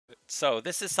So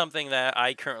this is something that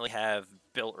I currently have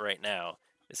built right now.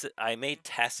 I made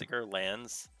Tasigur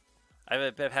lands.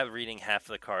 I've been reading half of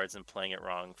the cards and playing it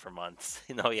wrong for months.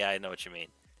 Yeah, I know what you mean.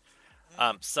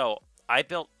 So I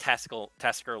built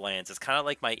Tasigur lands. It's kind of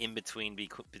like my in between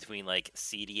between like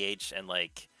CDH and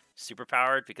like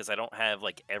superpowered because I don't have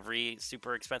like every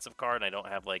super expensive card. And I don't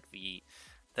have like the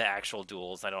actual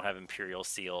duels. I don't have Imperial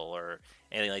Seal or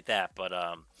anything like that. But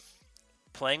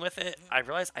playing with it, I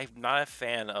realized I'm not a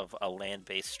fan of a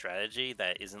land-based strategy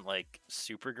that isn't like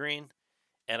super green.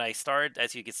 And I started,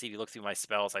 as you can see, if you look through my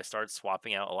spells, I started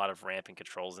swapping out a lot of ramp and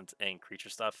controls and creature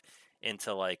stuff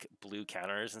into like blue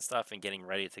counters and stuff, and getting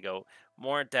ready to go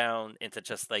more down into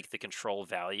just like the control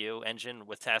value engine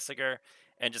with Tasigur,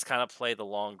 and just kind of play the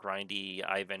long grindy.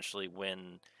 I eventually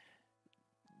win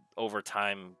over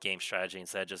time game strategy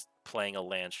instead of just playing a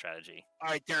land strategy.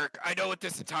 All right, Derek, I know what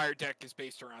this entire deck is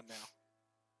based around now.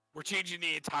 We're changing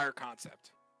the entire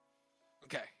concept.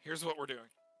 Okay, here's what we're doing,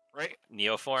 right?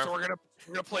 Neoform. So we're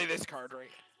gonna play this card, right?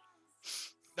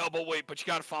 No, but wait, but you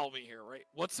gotta follow me here, right?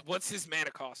 What's his mana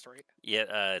cost, right?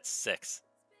 Yeah, it's 6.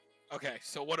 Okay,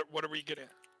 so what are we gonna?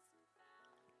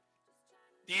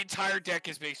 The entire deck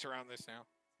is based around this now.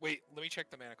 Wait, let me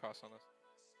check the mana cost on this.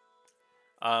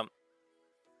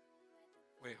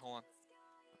 Wait, hold on.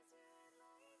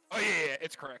 Oh yeah,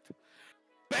 it's correct.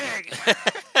 Bang!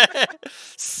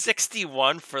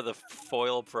 61 for the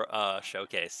foil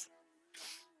showcase.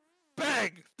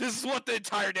 Bang! This is what the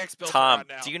entire deck's built Tom, around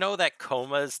now. do you know that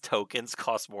Koma's tokens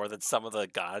cost more than some of the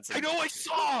gods? I know. I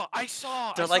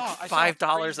saw. They're like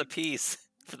 $5 a piece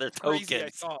for their tokens. Crazy, I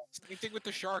saw. Same thing with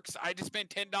the sharks. I just spent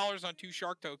 $10 on 2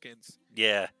 shark tokens.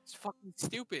 Yeah, It's fucking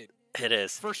stupid. it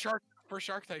is. For shark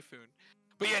typhoon.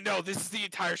 But yeah, no, this is the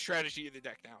entire strategy of the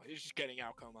deck now. It's just getting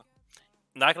out Koma.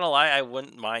 Not gonna lie, I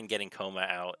wouldn't mind getting Koma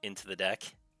out into the deck.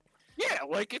 Yeah,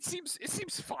 like it seems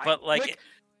fine. But like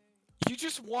you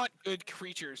just want good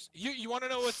creatures. You want to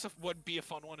know what'd be a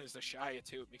fun one is the Shia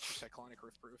too. It makes you Cyclonic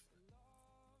Earthproof.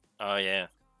 Oh yeah.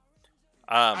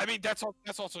 I mean that's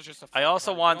also just a. Fun I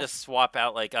also card, wanted to swap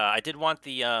out like I did want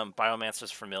the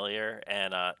Biomancer's Familiar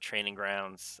and Training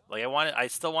Grounds. Like I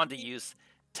still wanted to use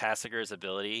Tasigur's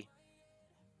ability.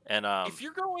 And if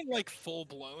you're going like full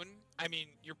blown, I mean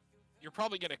you're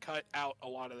probably gonna cut out a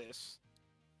lot of this.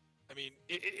 I mean,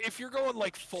 if you're going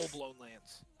like full blown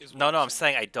lands, I'm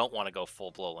saying I don't want to go full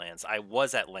blown lands. I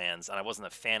was at lands and I wasn't a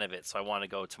fan of it, so I want to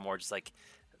go to more just like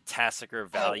Tasigur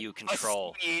value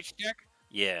control. A CEDH deck.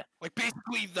 Yeah, like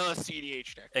basically the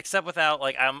CEDH deck. Except without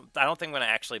like I don't think I'm gonna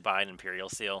actually buy an Imperial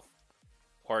Seal,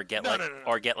 or get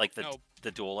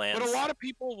the dual lands. But a lot of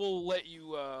people will let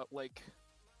you like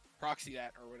proxy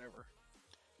that or whatever.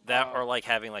 That or like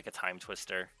having like a Time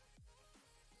Twister.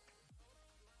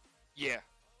 Yeah.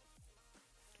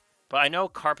 But I know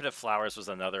Carpet of Flowers was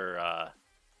another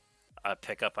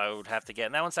pickup I would have to get,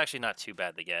 and that one's actually not too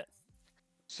bad to get.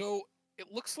 So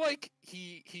it looks like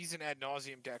he's an ad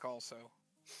nauseum deck also.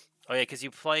 Oh yeah, because you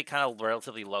play kind of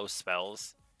relatively low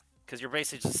spells, because you're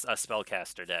basically just a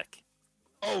spellcaster deck.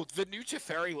 Oh, the new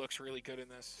Teferi looks really good in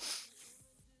this.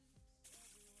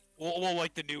 Well,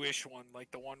 like the newish one,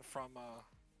 like the one from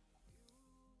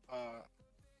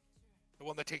the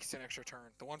one that takes an extra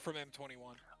turn, the one from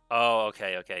M21. Oh,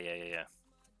 okay,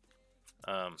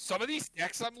 yeah. Some of these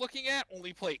decks I'm looking at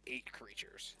only play 8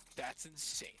 creatures. That's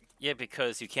insane. Yeah,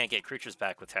 because you can't get creatures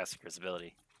back with Tasigur's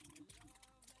ability.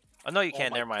 Oh, no, you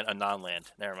can't. Never mind. A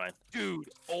non-land. Never mind. Dude,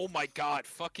 oh my god.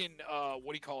 Fucking, what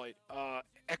do you call it?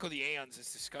 Echo the Aeons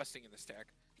is disgusting in this deck.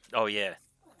 Oh, yeah.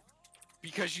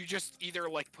 Because you just either,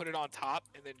 like, put it on top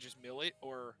and then just mill it,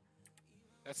 or...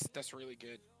 That's really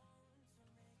good.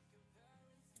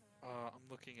 I'm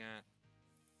looking at...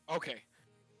 Okay.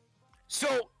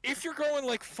 So, if you're going,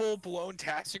 like, full-blown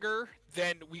Tasigur,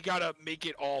 then we gotta make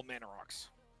it all Mana Rocks.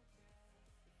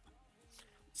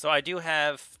 So I do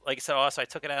have, like I said, also I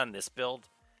took it out on this build,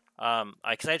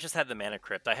 because I just had the Mana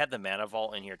Crypt. I had the Mana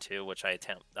Vault in here too, which I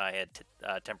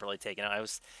had temporarily taken out.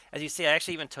 As you see, I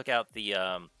actually even took out the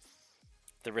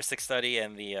Rhystic Study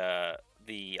and the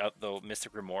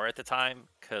Mystic Remora at the time,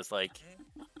 because like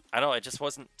I don't know, it just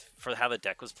wasn't for how the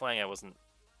deck was playing. I wasn't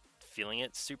feeling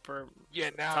it super.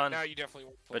 Yeah, now you definitely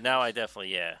won't play. But now I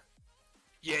definitely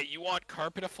Yeah, you want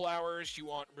Carpet of Flowers, you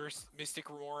want Mystic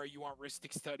Remora, you want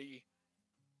Rhystic Study.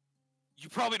 You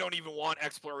probably don't even want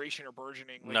Exploration or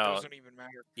Burgeoning. Like, no. Those don't even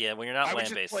matter. Yeah, when you're not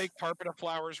land-based. I would just play Carpet of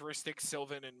Flowers, Rhystic,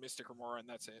 Sylvan, and Mystic Remora, and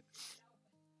that's it.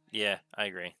 Yeah, I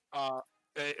agree.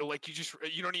 Like,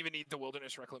 you don't even need the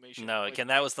Wilderness Reclamation. No, like, again,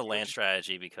 that was the land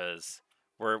strategy, because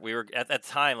we were at that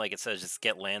time, like it says, just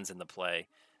get lands into play.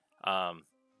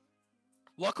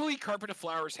 Luckily, Carpet of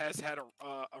Flowers has had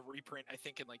a reprint. I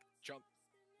think in like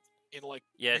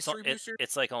Yeah, Mystery Booster.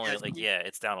 it's like only Yes, like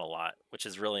it's down a lot, which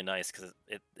is really nice because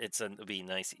it'll be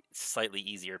nice, slightly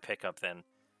easier pickup than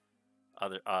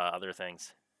other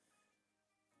things.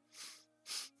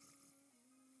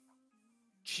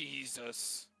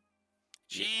 Jesus.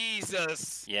 Yeah.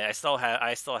 Jesus. Yeah,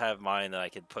 I still have mine that I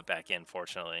could put back in.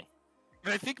 Fortunately.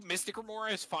 And I think Mystic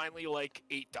Remora is finally like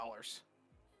 $8,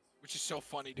 which is so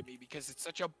funny to me because it's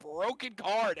such a broken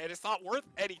card and it's not worth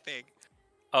anything.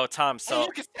 Oh, Tom. Oh, So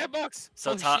look, it's $10.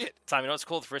 So Holy shit. Tom, you know what's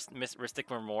cool with Rhystic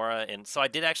Remora? And so I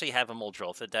did actually have a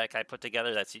Muldrotha deck I put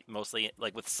together that's mostly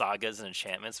like with sagas and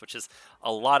enchantments, which is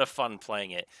a lot of fun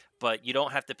playing it. But you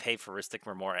don't have to pay for Rhystic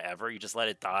Remora ever. You just let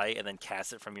it die and then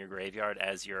cast it from your graveyard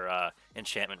as your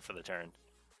enchantment for the turn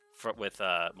with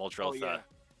Muldrotha. Oh, yeah.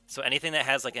 So anything that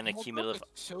has like an accumulative,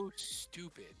 so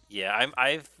stupid. yeah,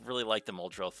 I've really liked the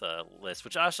Muldrotha list,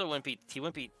 which also he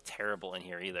wouldn't be terrible in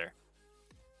here either.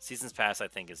 Seasons Pass, I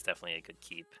think, is definitely a good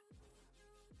keep.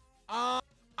 I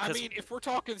mean, if we're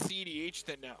talking CEDH,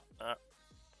 then no.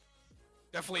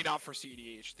 Definitely not for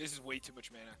CEDH. This is way too much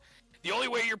mana. The only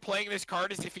way you're playing this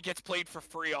card is if it gets played for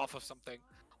free off of something.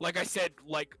 Like I said,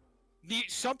 like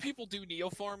some people do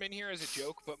Neoform in here as a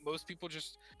joke, but most people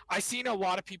just... I've seen a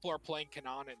lot of people are playing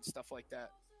Kanana and stuff like that.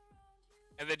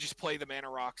 And then just play the Mana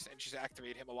Rocks and just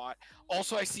activate him a lot.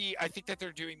 Also, I think that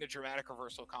they're doing the Dramatic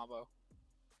Reversal combo.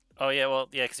 Oh yeah, well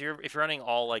yeah, because if you're running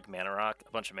all like Mana Rock,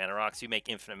 a bunch of Mana Rocks, you make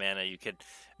infinite mana. You could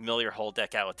mill your whole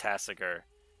deck out with Tasigur,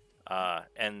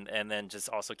 and then just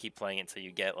also keep playing until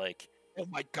you get like. Oh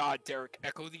my God, Derek!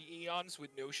 Echo the Eons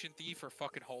with Notion Thief or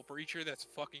fucking Hull Breacher. That's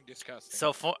fucking disgusting.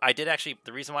 So I did actually.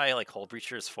 The reason why I like Hull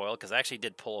Breacher is foil because I actually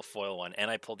did pull a foil one,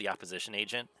 and I pulled the Opposition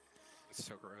Agent. It's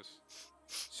so gross.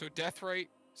 So Deathrite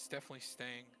is definitely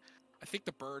staying. I think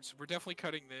the birds. We're definitely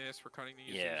cutting this. We're cutting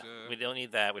these. Yeah, we don't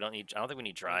need that. We don't need. I don't think we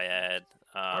need Dryad.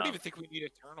 I don't even think we need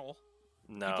Eternal.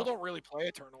 No. People don't really play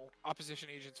Eternal. Opposition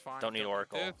Agent's fine. Don't need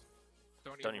Oracle.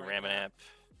 Don't need Ramanap.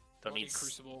 Don't need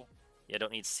Crucible. Yeah,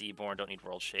 don't need Seaborn. Don't need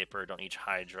World Shaper. Don't need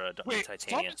Hydra. Don't need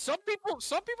Titania. Some people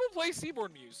play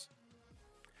Seaborn Muse.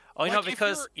 Oh, you know,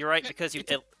 because you're right. Because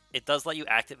it does let you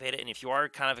activate it, and if you are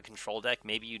kind of a control deck,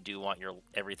 maybe you do want your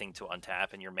everything to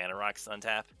untap and your Mana Rocks to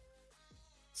untap.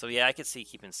 So yeah, I could see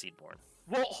keeping Seedborn.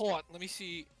 Well, hold on. Let me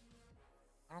see.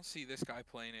 I don't see this guy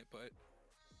playing it, but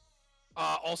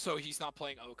also he's not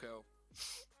playing Oko.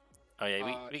 Oh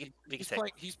yeah,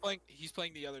 he's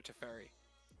playing the other Teferi,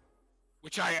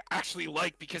 which I actually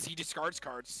like because he discards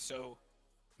cards. So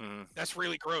that's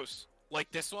really gross.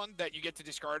 Like this one that you get to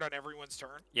discard on everyone's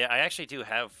turn. Yeah, I actually do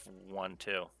have one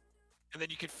too. And then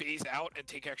you could phase out and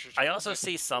take extra. I also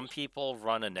see some people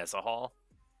run a Nezahal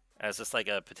as just like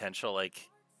a potential like.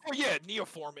 Oh yeah,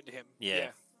 Neoform into him. Yeah.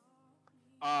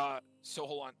 So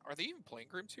hold on. Are they even playing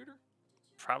Grim Tutor?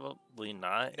 Probably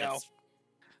not. No.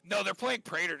 No, they're playing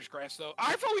Praetor's Grass though.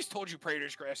 I've always told you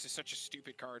Praetor's Grass is such a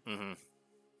stupid card.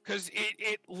 Because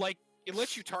it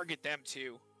lets you target them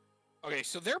too. Okay,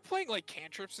 so they're playing like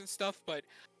cantrips and stuff, but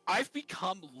I've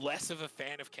become less of a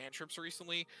fan of cantrips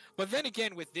recently. But then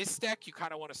again, with this deck, you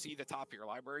kind of want to see the top of your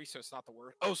library, so it's not the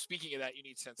worst. Oh, speaking of that, you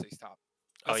need Sensei's top.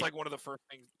 That's like one of the first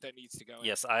things that needs to go.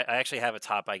 Yes, I actually have a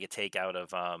top I could take out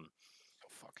of. So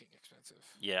fucking expensive.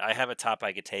 Yeah, I have a top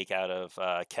I could take out of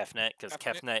Kefnet because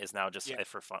Kefnet is now just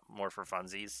for more for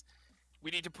funsies.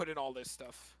 We need to put in all this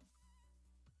stuff,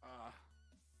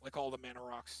 like all the Mana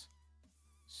Rocks.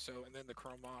 So and then the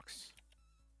Chrome Mox.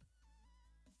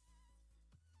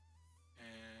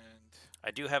 And I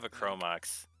do have a Chrome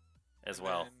Mox as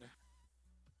well.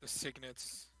 The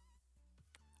Signets.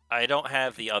 I don't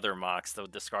have the other Mox, the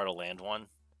discard a land one.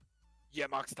 Yeah,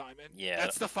 Mox Diamond. Yeah.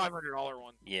 That's the $500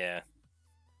 one. Yeah.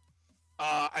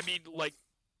 I mean, like,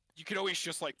 you could always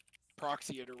just, like,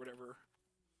 proxy it or whatever.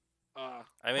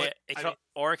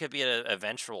 Or it could be an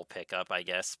eventual pickup, I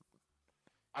guess.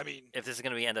 I mean... If this is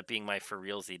going to end up being my for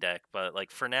realsy deck. But,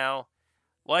 like, for now...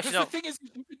 Well, actually, the thing is,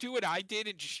 you could do what I did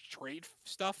and just trade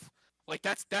stuff. Like,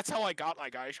 that's how I got my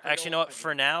guys. Actually, you know what?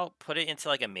 For now, put it into,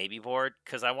 like, a maybe board.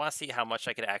 Because I want to see how much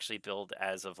I could actually build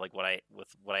as of, like, what I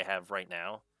have right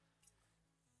now.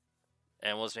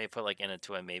 And we'll just maybe put like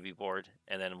into a maybe board,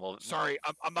 and then we'll. Sorry,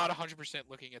 I'm not 100%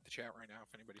 looking at the chat right now.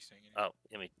 If anybody's saying anything. Oh,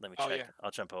 let me check. Yeah.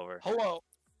 I'll jump over. Hello.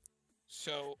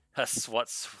 So. Hello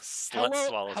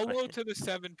to the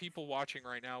 7 people watching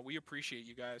right now. We appreciate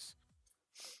you guys.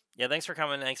 Yeah, thanks for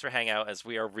coming. Thanks for hanging out as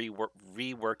we are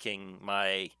reworking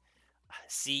my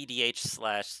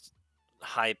CEDH /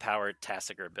 high-powered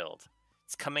Tasigur build.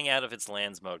 It's coming out of its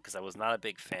lands mode because I was not a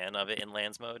big fan of it in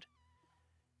lands mode.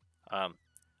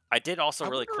 I did also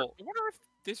cool. I wonder if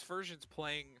this version's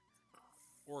playing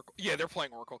Oracle. Yeah, they're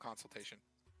playing Oracle Consultation.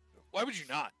 Why would you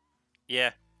not?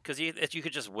 Yeah, because you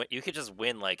could just win. You could just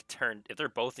win like turn. If they're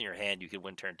both in your hand, you could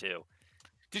win turn 2.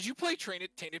 Did you play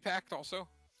Tainted Pact also?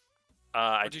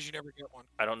 Or did you never get one?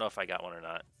 I don't know if I got one or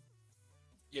not.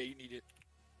 Yeah, you need it.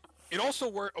 It also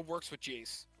works with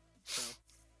Jace. So.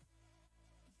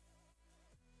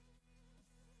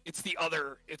 It's the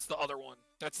other one.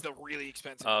 That's the really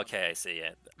expensive Okay, one. I see.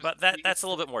 Yeah, but that's a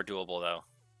little bit more doable though.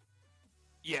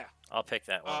 Yeah, I'll pick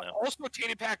that one. Also,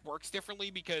 Tainted Pact works differently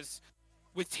because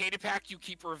with Tainted Pact you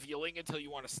keep revealing until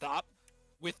you want to stop.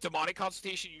 With Demonic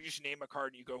Consultation, you just name a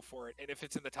card and you go for it, and if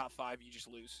it's in the top 5, you just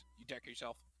lose. You deck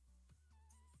yourself.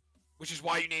 Which is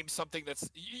why you name something that's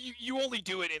you only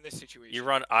do it in this situation. You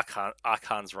run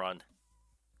Akon's Run.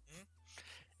 Mm-hmm.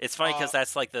 It's funny because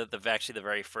that's like the actually the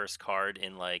very first card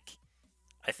in like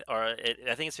I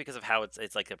think it's because of how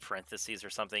it's like a parentheses or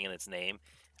something in its name.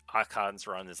 Akon's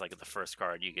Run is like the first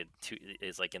card you get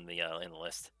is like in the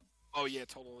list. Oh yeah,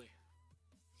 totally.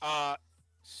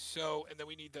 So and then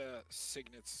we need the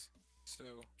signets. So.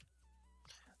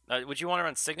 Would you want to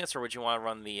run signets or would you want to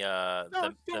run the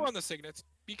run the signets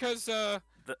because the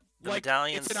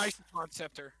medallions? It's an ice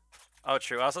conceptor. Oh,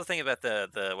 true. I also think about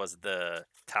the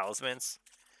talismans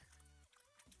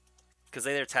because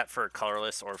they either tap for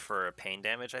colorless or for pain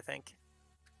damage. I think.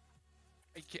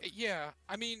 Yeah,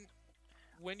 I mean,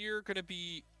 when you're gonna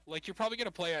be like, you're probably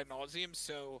gonna play ad nauseum,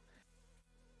 so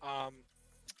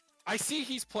I see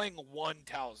he's playing 1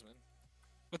 talisman,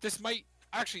 but this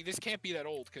can't be that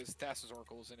old because Thassa's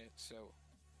Oracle is in it, so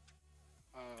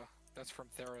that's from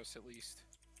Theros at least.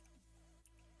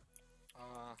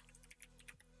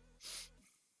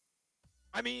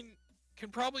 I mean, can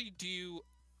probably do.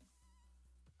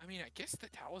 I mean, I guess the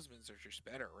talismans are just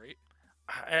better, right?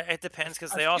 It depends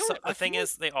because they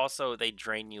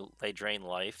drain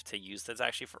life to use this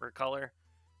actually for color,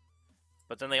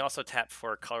 but then they also tap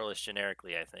for colorless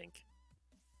generically, I think.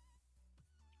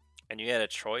 And you had a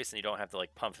choice, and you don't have to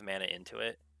like pump mana into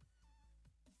it.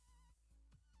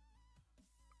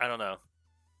 I don't know.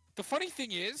 The funny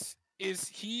thing is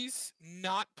he's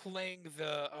not playing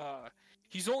the.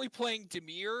 He's only playing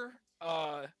Dimir.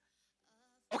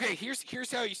 Okay,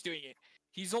 here's how he's doing it.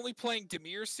 He's only playing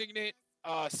Dimir Signet,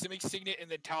 Simic Signet, and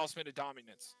then Talisman of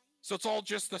Dominance. So it's all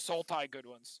just the Sultai good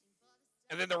ones,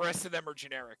 and then the rest of them are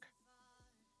generic.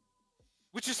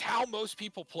 Which is how most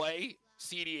people play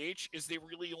CEDH. Is they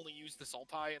really only use the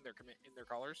Sultai in their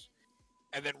colors,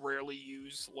 and then rarely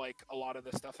use like a lot of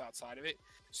the stuff outside of it.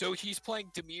 So he's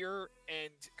playing Dimir,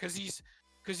 and because he's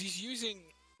using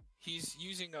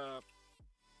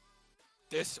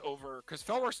this over because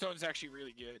Felwar Stone is actually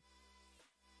really good.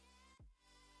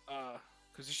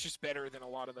 Because it's just better than a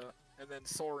lot of and then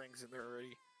Soul Ring's in there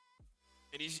already,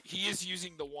 and he is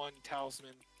using the 1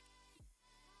 talisman.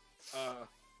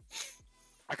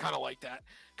 I kind of like that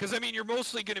because I mean you're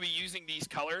mostly going to be using these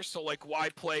colors, so like why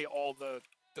play all the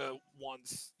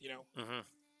ones, you know?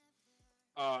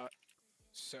 Mm-hmm.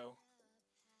 So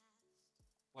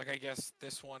like I guess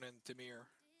this one and Dimir.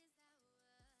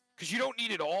 Because you don't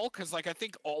need it all, because like I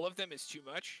think all of them is too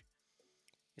much.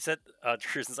 He said,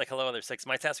 Drusen's like, hello, other 6.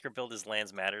 My Tasigur build is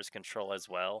lands matters control as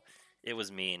well. It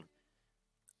was mean.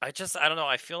 I don't know.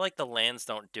 I feel like the lands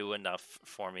don't do enough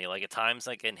for me. Like at times,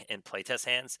 like in playtest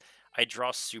hands, I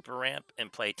draw Super Ramp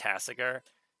and play Tasigur,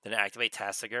 then activate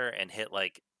Tasigur and hit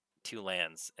like 2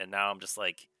 lands. And now I'm just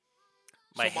like,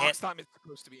 my hand time is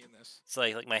supposed to be in this. So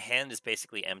like my hand is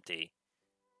basically empty.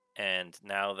 And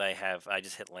now I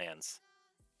just hit lands.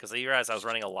 Because you realize I was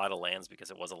running a lot of lands because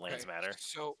it was a lands matter.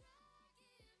 So,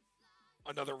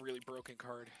 another really broken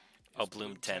card. Oh,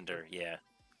 Bloom Tender, yeah.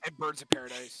 And Birds of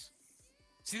Paradise.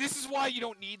 See, this is why you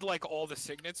don't need like all the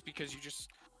signets, because you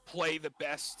just play the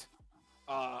best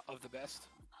of the best.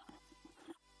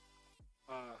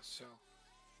 So.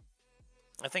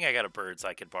 I think I got a Birds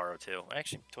I could borrow too.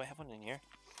 Actually, do I have one in here?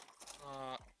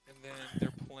 And then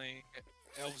they're playing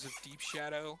Elves of Deep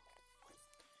Shadow.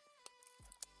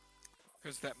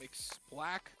 Because that makes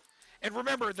black. And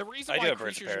remember, the reason why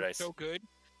creatures are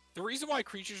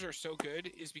so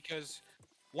good, is because,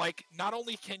 like, not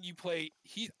only can you play,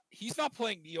 he's not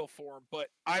playing Neoform, but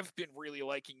I've been really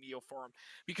liking Neoform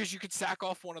because you could sack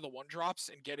off one of the 1-drops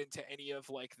and get into any of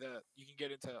like you can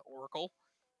get into Oracle,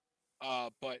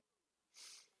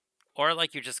 or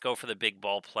like you just go for the big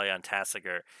ball play on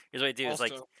Tasigur. Here's what I do: is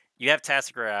like you have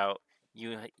Tasigur out.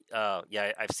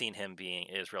 I've seen him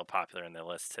is real popular in the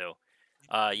list too.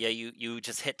 You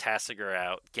just hit Tasigur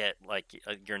out, get like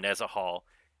your Neza Hall,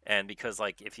 and because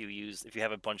like if you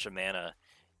have a bunch of mana,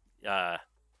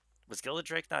 was Gilded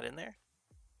Drake not in there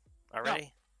already? No.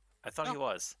 I thought he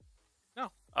was.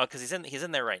 No. Oh, because he's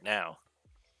in there right now.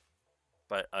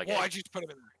 But okay. Well, I just put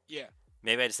them in there. Yeah.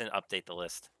 Maybe I just didn't update the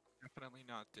list. Definitely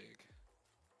not dig.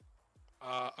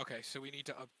 Okay, so we need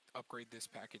to upgrade this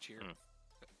package here.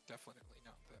 Definitely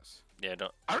not this. Yeah,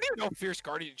 don't. I don't even know if Fierce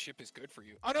Guardianship is good for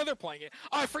you. I know they're playing it.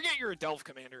 Oh, I forget you're a Delve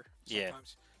commander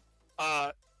sometimes.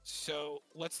 Yeah. So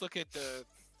let's look at the.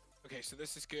 Okay, so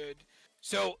this is good.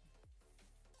 So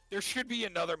there should be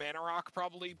another Mana Rock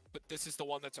probably, but this is the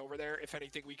one that's over there. If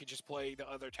anything, we could just play the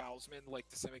other Talisman, like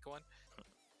the Simic one.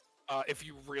 If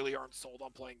you really aren't sold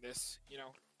on playing this, you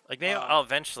know. Like maybe I'll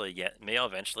eventually get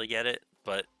it,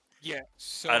 but yeah,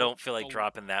 so I don't feel like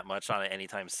dropping that much on it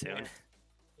anytime soon. Yeah.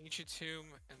 Ancient Tomb,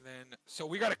 and then so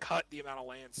we gotta cut the amount of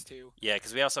lands too. Yeah,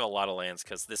 because we also have a lot of lands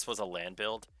because this was a land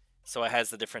build, so it has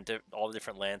the all the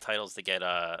different land titles to get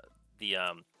the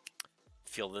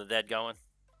Field of the Dead going.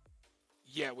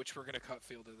 Yeah, which we're gonna cut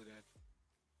Field of the Dead.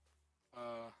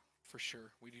 For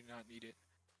sure, we do not need it.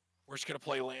 We're just gonna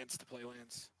play lands to play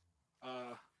lands.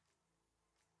 So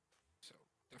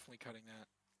definitely cutting that.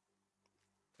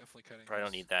 Definitely cutting. Probably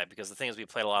don't need that because the thing is we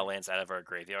played a lot of lands out of our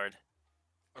graveyard.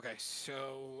 Okay,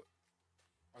 so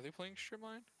are they playing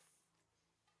Streamline?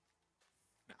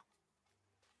 No.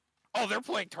 Oh, they're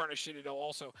playing Tarnished Citadel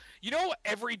also. You know,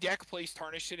 every deck plays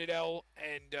Tarnished Citadel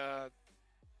and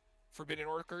Forbidden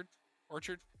Orchard, or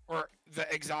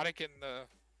the Exotic and the.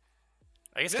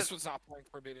 I guess this was not playing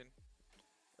Forbidden.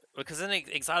 Because in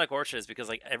Exotic Orchard is because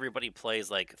like everybody plays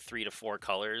like 3 to 4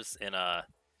 colors in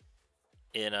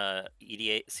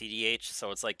EDH, CEDH,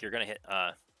 so it's like you're gonna hit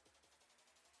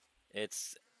it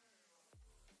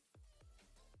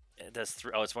does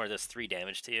does 3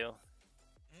 damage to you.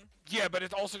 Yeah, but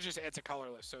it also just adds a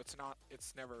colorless, so it's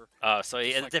never. So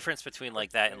yeah, the difference between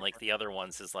like that and like the other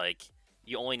ones is like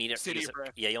you only need it.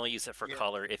 You only use it for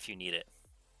color if you need it.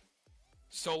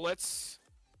 So let's,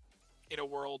 in a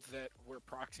world that we're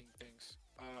proxying things,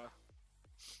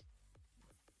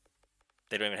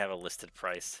 they don't even have a listed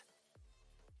price.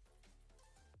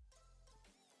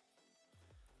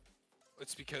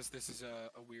 It's because this is a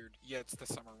weird. Yeah, it's the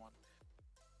summer one.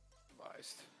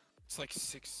 Revised. It's like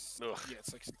Yeah,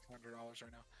 it's like $600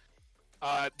 right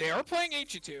now. They are playing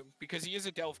Ancient Tomb because he is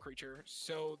a Delve creature.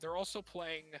 So they're also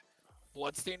playing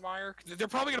Bloodstained Mire. They're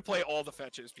probably gonna play all the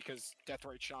fetches because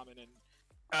Deathrite Shaman and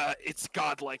it's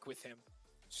godlike with him.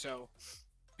 So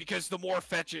because the more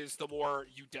fetches, the more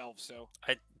you delve. So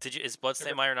is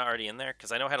Bloodstained Mire not already in there?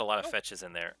 Because I know I had a lot of fetches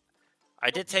in there. I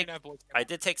did take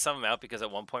some of them out because at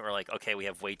one point we're like, okay, we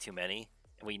have way too many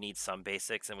and we need some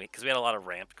basics, and because we had a lot of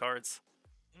ramped cards.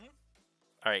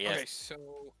 All right, yeah.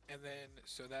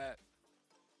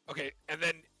 Okay, and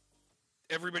then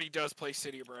everybody does play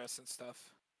City of Brass and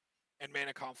stuff, and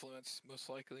Mana Confluence most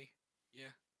likely.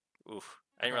 Yeah. Oof,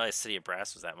 I didn't realize City of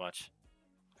Brass was that much.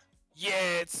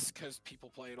 Yeah, it's because people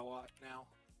play it a lot now.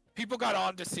 People got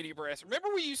on to City of Brass. Remember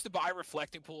we used to buy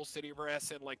Reflecting Pool, City of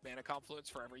Brass, and like Mana Confluence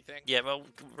for everything? Yeah, well,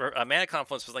 Mana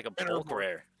Confluence was like a bulk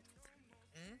rare.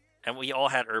 And we all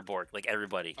had Urborg, like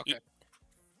everybody. Okay.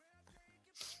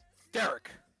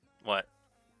 Derek. What?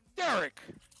 Derek.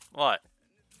 What?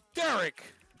 Derek.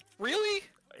 Really?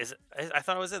 Is it? I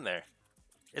thought it was in there.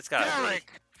 It's got Derek.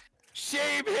 Be.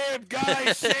 Shame him,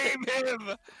 guys. Shame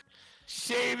him.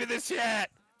 Shame in the chat.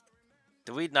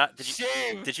 Did we not?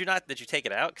 Shame. Did you not? Did you take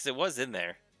it out? Because it was in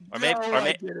there. Or maybe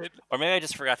I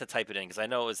just forgot to type it in because I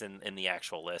know it was in the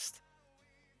actual list.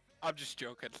 I'm just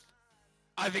joking.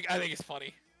 I think it's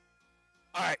funny.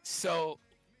 All right, so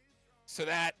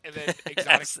that and then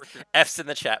Exotic F's in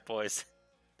the chat, boys.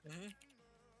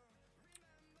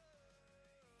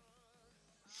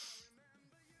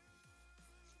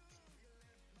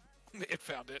 It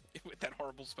found it with that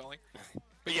horrible spelling.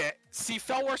 But yeah, see,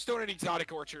 Fellwarstone and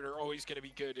Exotic Orchard are always going to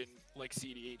be good in like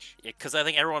CEDH. Yeah, because I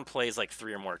think everyone plays like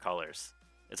 3 or more colors.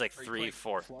 It's like 3,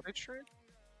 4. Flooded Shred?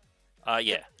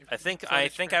 Yeah. I think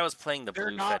I was playing the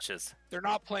blue fetches. They're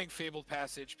not playing Fabled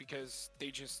Passage because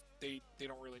they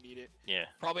don't really need it. Yeah.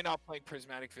 Probably not playing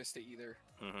Prismatic Vista either.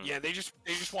 Yeah, they just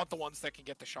want the ones that can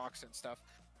get the shocks and stuff.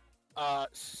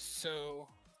 So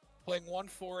playing 1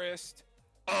 forest.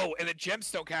 Oh, and a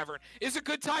Gemstone Cavern is a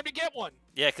good time to get one.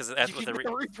 Yeah, because that's what the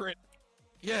reprint.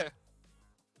 Yeah.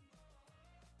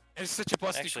 And it's such a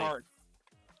busted card.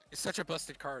 It's such a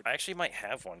busted card. I actually might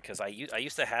have one because I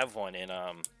used to have one in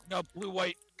No,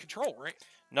 blue-white control, right?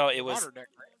 No, it was deck, right?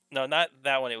 No, not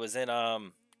that one. It was in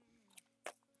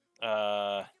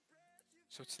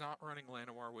So it's not running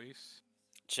Llanowar Waste.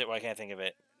 Shit, why can't I think of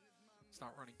it? It's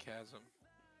not running Chasm.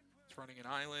 It's running an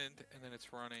island, and then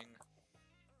it's running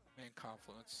Mana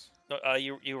Confluence. No,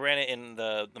 you ran it in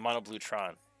the mono blue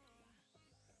Tron.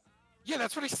 Yeah,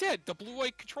 that's what I said. The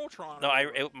blue-white control Tron. No,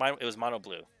 it was mono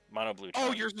blue. Mono blue. Oh,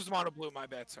 Charm. yours was mono blue. My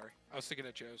bad. Sorry, I was thinking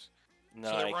of Joe's. No,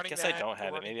 so I guess I don't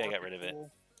have it. Maybe I got rid of it.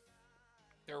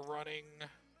 They're running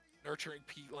Nurturing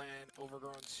Peatland,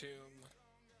 Overgrown Tomb,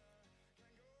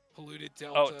 Polluted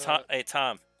Delta. Oh, hey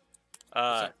Tom.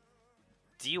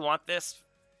 Do you want this?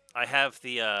 I have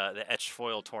the etched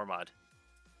foil Tormod.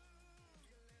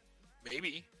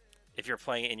 Maybe. If you're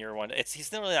playing it in your one, he's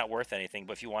really not worth anything.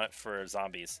 But if you want it for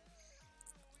zombies,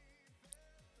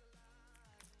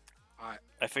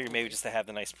 I figured maybe just to have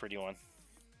the nice, pretty one.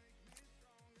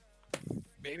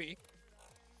 Maybe.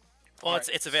 Well,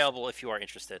 it's available if you are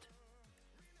interested.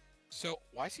 So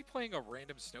why is he playing a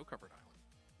random snow-covered island?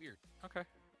 Weird. Okay.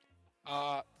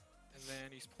 And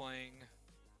then he's playing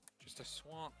just a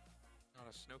swamp,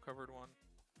 not a snow-covered one.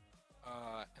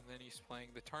 And then he's playing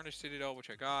the Tarnished Citadel, which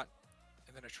I got,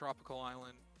 and then a tropical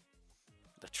island.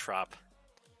 The trop.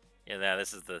 Yeah,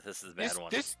 this is the bad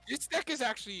one. This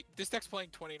deck's playing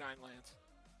 29 lands.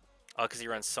 Oh, because he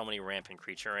runs so many ramp and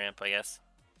creature ramp, I guess.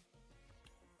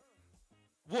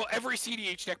 Well, every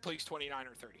CDH deck plays 29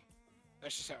 or 30.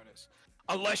 That's just how it is.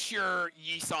 Unless you're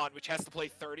Yisan, which has to play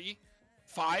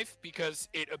 35 because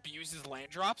it abuses land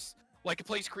drops. Like, it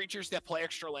plays creatures that play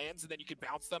extra lands, and then you can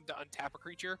bounce them to untap a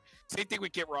creature. Same thing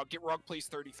with Gitrog. Gitrog plays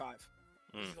 35.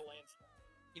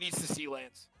 He needs to see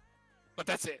lands. But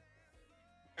that's it.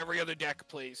 Every other deck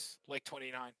plays, like,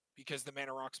 29 because the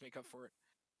mana rocks make up for it.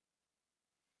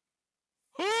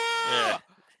 Yeah.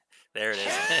 There it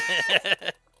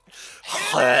is.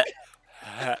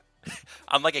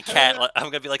 I'm like a cat. I'm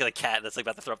gonna be like a cat that's like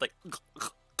about to throw up like.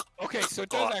 Okay, so it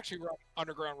does actually run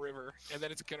Underground River, and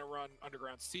then it's gonna run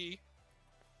Underground Sea.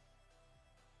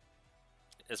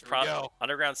 It's probably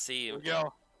Underground Sea. Here we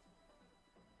go.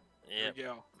 Yeah. Here we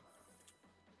go.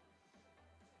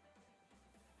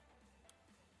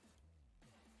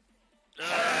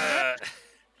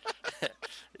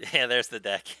 Yeah, there's the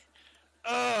deck.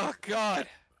 Oh God.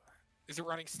 Is it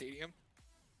running Stadium?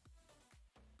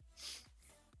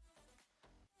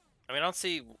 I mean, I don't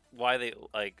see why they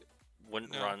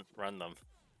wouldn't run them.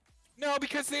 No,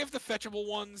 because they have the fetchable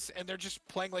ones, and they're just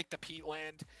playing like the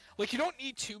Peatland. Like, you don't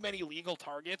need too many legal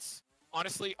targets.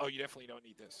 Honestly, you definitely don't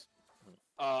need this.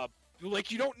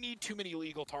 Like, you don't need too many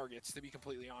legal targets, to be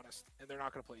completely honest. And they're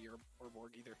not going to play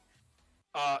Urborg either.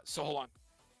 So hold on.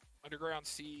 Underground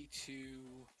Sea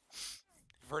to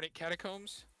Verdant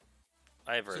Catacombs.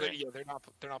 I have Verdant. So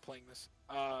they're not playing this.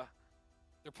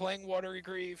 They're playing Watery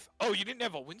Grave. Oh, you didn't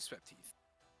have a Windswept Heath.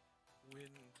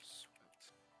 Windswept.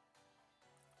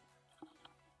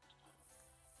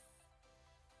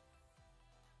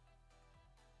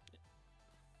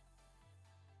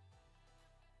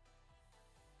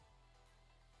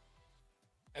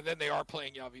 And then they are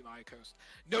playing Yavi Maya Coast.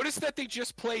 Notice that they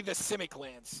just play the Simic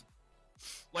lands.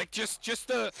 Like, just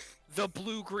the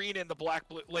blue, green, and the black,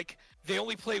 blue. Like, they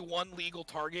only play one legal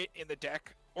target in the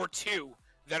deck, or two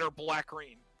that are black,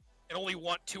 green. And only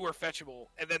two are fetchable.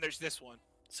 And then there's this one.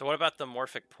 So what about the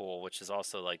Morphic Pool, which is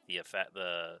also like the...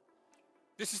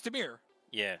 This is Dimir.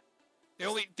 Yeah. They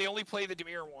only play the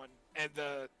Dimir one and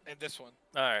this one.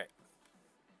 Alright.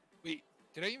 Wait,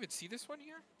 did I even see this one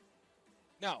here?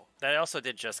 No. That also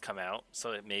did just come out,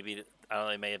 so it maybe... I don't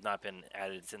know, it may have not been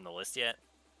added in the list yet.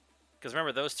 Because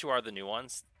remember, those two are the new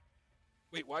ones.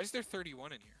 Wait, why is there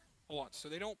 31 in here? Hold on, so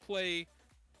they don't play...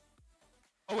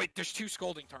 Oh wait, there's 2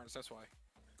 Scalding Tarns, that's why.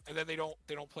 And then they don't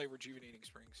play Rejuvenating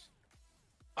Springs.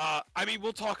 I mean,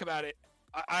 we'll talk about it.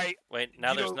 Wait,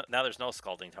 now there's no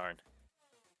Scalding Tarn.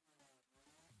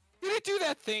 Did it do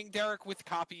that thing, Derek, with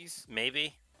copies?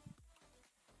 Maybe.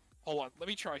 Hold on, let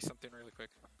me try something really quick.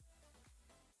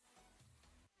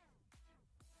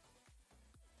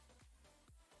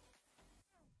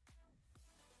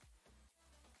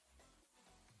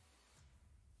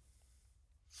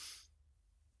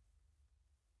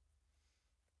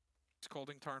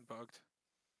 Scalding Tarn bugged.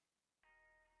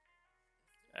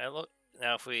 Look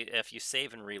now if you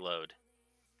save and reload.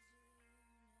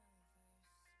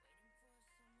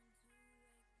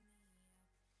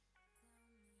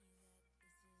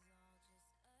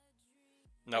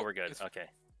 No, we're good. Okay.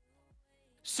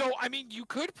 So I mean, you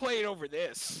could play it over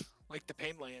this, like the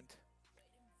Painland.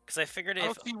 Because I figured I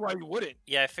don't see why you wouldn't.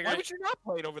 Yeah, I figured. Why would you not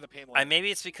play it over the Painland?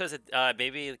 Maybe it's because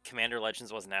maybe Commander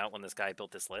Legends wasn't out when this guy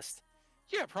built this list.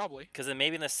 Yeah, probably. Because then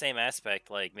maybe in the same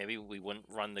aspect, like maybe we wouldn't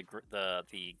run the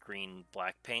green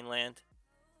black pain land,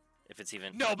 if it's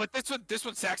even. No, but this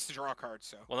one sacks to draw cards.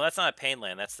 So. Well, no, that's not a pain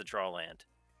land. That's the draw land.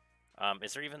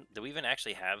 Is there even? Do we even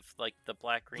actually have like the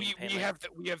black green pain land?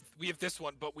 We have this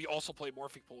one, but we also play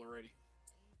Morphic Pool already.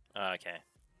 Okay.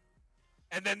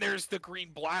 And then there's the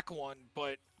green black one,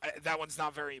 but that one's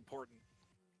not very important.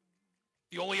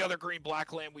 The only other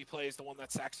green-black land we play is the one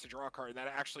that sacks to draw a card, and that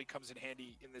actually comes in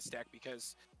handy in this deck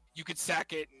because you could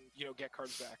sack it and, you know, get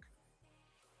cards back.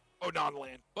 Oh,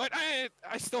 non-land. But I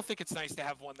still think it's nice to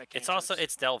have one that can't. It's also,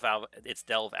 it's delve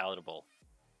outable.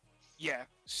 Yeah,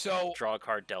 so... Draw a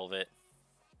card, delve it.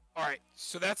 Alright,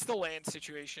 so that's the land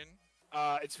situation.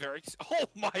 It's very... Oh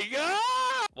my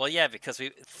god! Well, yeah, because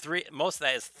most of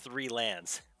that is 3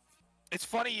 lands. It's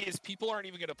funny is people aren't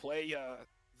even going to play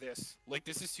this. Like,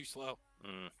 this is too slow.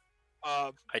 Mm.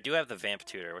 I do have the Vamp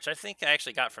Tutor, which I think I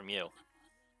actually got from you.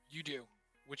 You do,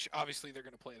 which obviously they're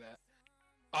going to play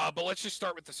that. But let's just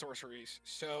start with the sorceries.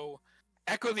 So,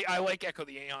 I like Echo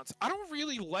the Aeons. I don't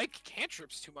really like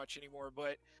cantrips too much anymore,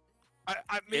 but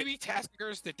maybe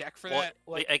Tassigur's the deck for that.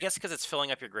 Like, I guess because it's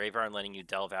filling up your graveyard and letting you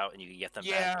delve out and you can get them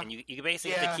back. And you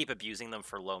basically have to keep abusing them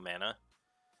for low mana.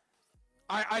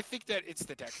 I think that it's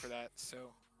the deck for that, so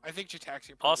I think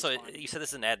Jataxia. Also, you said this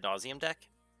is an ad nauseum deck?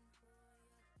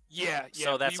 Yeah.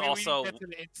 So that's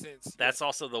that's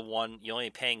also the one, you're only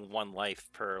paying 1 life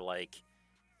per, like,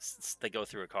 they go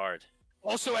through a card.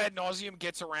 Also, ad nauseum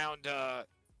gets around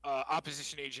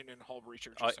Opposition Agent and Hull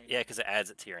Breacher. Yeah, because it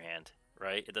adds it to your hand,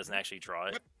 right? It doesn't actually draw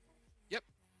it. Yep.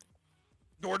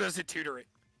 Nor does it tutor it.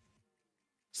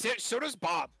 So does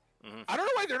Bob. Mm-hmm. I don't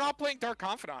know why they're not playing Dark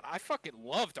Confidant. I fucking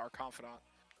love Dark Confidant.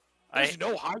 There's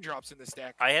no high drops in this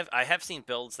deck. I have seen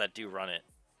builds that do run it.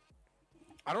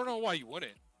 I don't know why you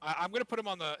wouldn't. I'm gonna put him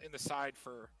in the side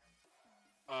for.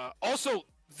 Also,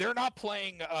 they're not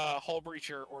playing Hull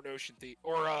Breacher or Notion Thief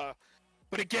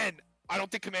but again, I don't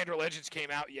think Commander Legends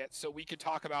came out yet, so we could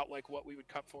talk about like what we would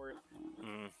cut for it.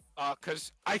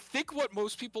 Because I think what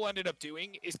most people ended up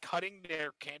doing is cutting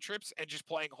their cantrips and just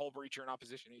playing Hull Breacher and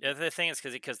Opposition Agent. Yeah, the thing is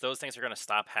because those things are going to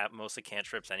stop mostly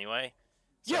cantrips anyway.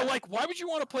 So. Yeah, like why would you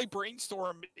want to play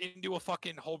Brainstorm into a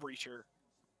fucking Hull Breacher?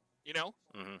 You know?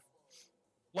 Mm-hmm.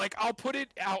 Like I'll put it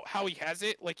out how he has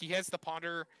it. Like he has the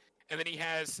Ponder, and then he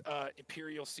has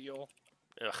Imperial Seal.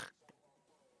 Ugh.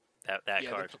 That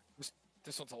card.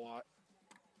 This one's a lot.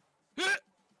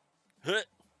 And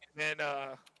then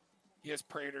he has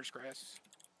Praetor's Grass.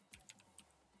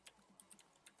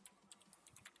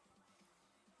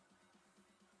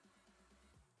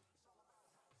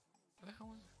 What the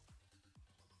hell is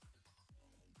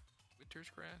it?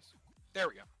 Winter's Grass? There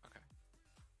we go. Okay.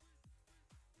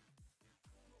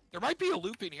 There might be a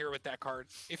loop in here with that card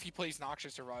if he plays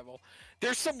Noxious Survival.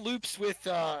 There's some loops with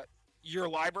your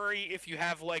library if you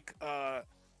have like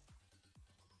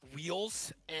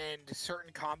wheels and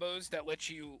certain combos that let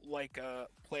you like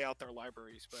play out their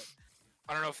libraries, but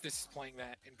I don't know if this is playing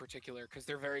that in particular because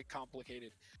they're very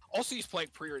complicated. Also, he's playing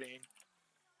Preordain,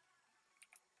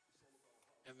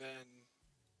 and then,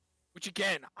 which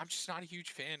again, I'm just not a huge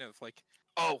fan of. Like,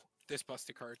 this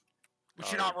busted card,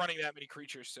 which you're not running that many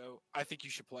creatures, so I think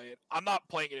you should play it. I'm not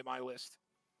playing it in my list,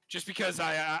 just because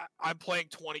I'm playing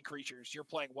 20 creatures. You're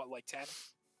playing what, like 10?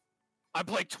 I'm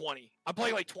playing 20. I'm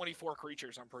playing like 24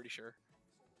 creatures, I'm pretty sure.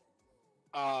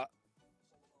 And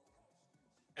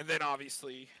then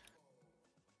obviously...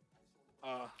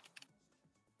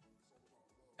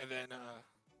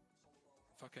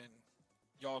 fucking...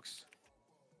 Yogs.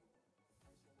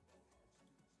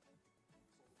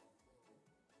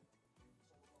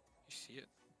 You see it?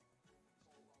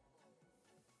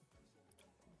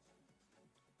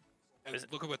 And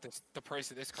look at what the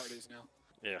price of this card is now.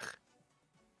 Yeah.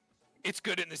 It's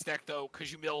good in this deck, though,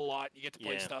 because you mill a lot, you get to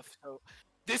play stuff. So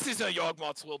this is a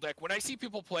Yawgmoth's Will deck. When I see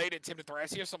people play it in Timid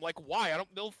Thrasios, I'm like, why? I don't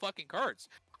mill fucking cards.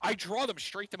 I draw them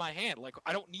straight to my hand. Like,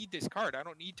 I don't need this card. I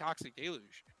don't need Toxic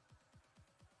Deluge.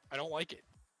 I don't like it.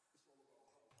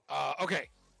 Okay.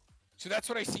 So that's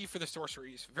what I see for the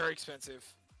sorceries. Very expensive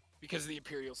because of the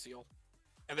Imperial Seal.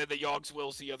 And then the Yogg's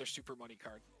Will's the other super money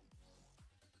card.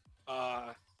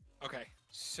 Okay.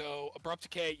 So, Abrupt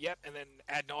Decay, yep, and then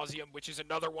Ad Nauseam, which is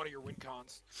another one of your win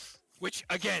cons. Which,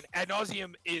 again, Ad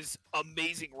Nauseam is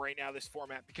amazing right now, this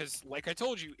format, because, like I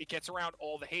told you, it gets around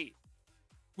all the hate.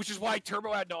 Which is why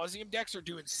Turbo Ad Nauseam decks are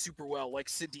doing super well. Like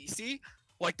Sidisi,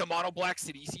 like the Mono Black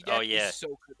Sidisi deck is so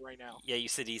good right now. Yeah, you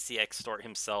Sidisi extort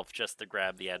himself just to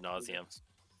grab the Ad Nauseam.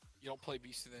 You don't play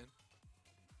Beast then.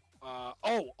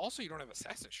 Also, you don't have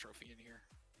Assassin's Trophy in here.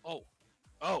 Oh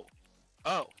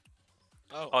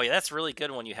yeah, that's really good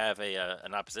when you have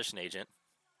an opposition agent.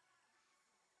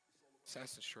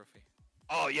 Assassin's Trophy.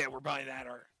 Oh yeah, we're buying that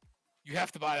art. You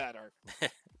have to buy that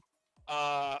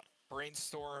art.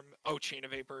 Brainstorm. Oh, Chain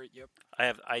of Vapor. Yep.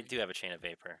 I do have a Chain of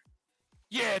Vapor.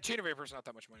 Yeah, Chain of Vapor is not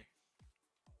that much money.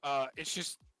 It's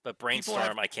just. But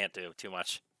Brainstorm, I can't do too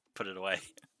much. Put it away.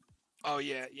 Oh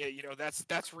yeah. You know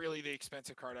that's really the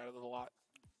expensive card out of the lot.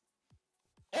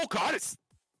 Oh god, it's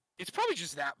probably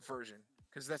just that version.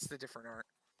 because that's the different art.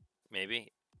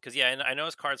 Maybe. Because, yeah, I know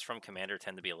his cards from Commander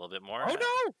tend to be a little bit more. Oh,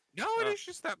 no! No, it is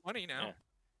just that money now. Yeah.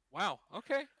 Wow.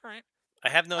 Okay. All right. I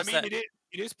have noticed that... it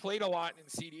is played a lot in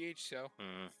CDH, so...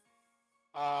 Mm.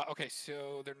 Okay,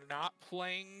 so they're not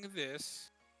playing this.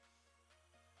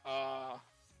 They're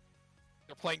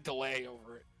playing Delay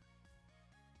over it.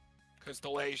 Because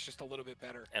Delay is just a little bit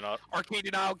better. And Arcane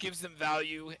Denial gives them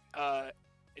value.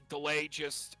 Delay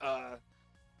just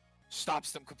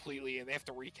stops them completely, and they have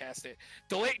to recast it.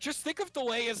 Delay, just think of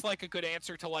Delay as like a good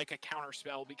answer to like a counter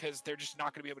spell, because they're just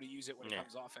not going to be able to use it when it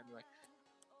comes off anyway.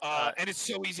 And it's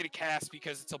so easy to cast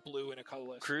because it's a blue and a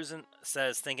colorless. Cruisin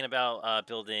says thinking about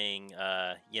building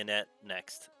Yanette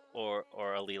next or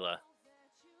Alila.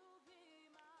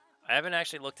 I haven't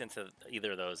actually looked into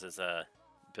either of those as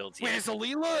builds yet. Wait,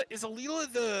 is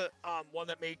Alila the one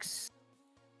that makes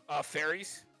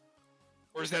fairies,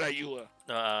 or is that Ayula?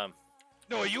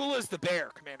 No, Ayula is the bear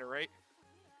commander, right?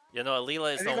 Yeah, no,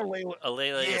 Alila is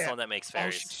Alila is the one that makes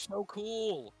fairies. Oh, she's so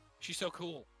cool. She's so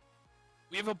cool.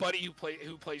 We have a buddy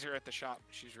who plays her at the shop.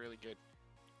 She's really good.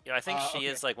 Yeah, I think she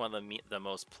is like one of the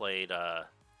most played. Yeah,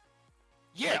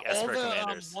 like all Esper the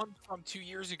commanders. ones from 2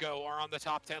 years ago are on the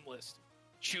top 10 list.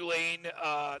 Chulane,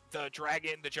 the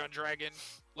dragon, the Jund dragon,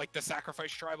 like the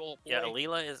sacrifice tribal. Boy. Yeah,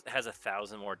 Alila has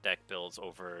 1,000 more deck builds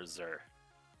over Zur.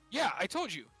 Yeah, I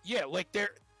told you. Yeah, like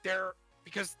they're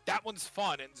because that one's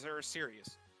fun and Zur is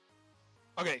serious.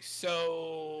 Okay,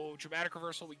 so Dramatic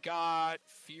Reversal we got,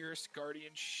 Fierce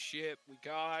Guardianship we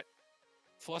got,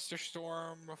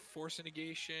 Flusterstorm, Force of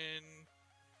Negation.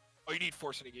 Oh, you need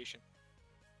Force of Negation.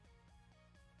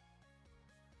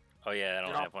 Oh yeah, I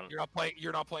don't have one.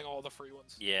 You're not playing all the free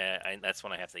ones. Yeah, that's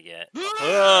one I have to get. When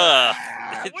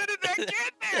did that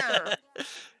get there?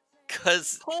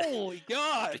 Because holy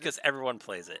god! Because everyone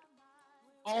plays it.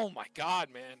 Oh my god,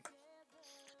 man!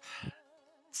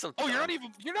 So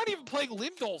you're not even playing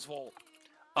Limdol's Vault.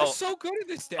 That's so good in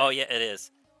this deck. Oh yeah, it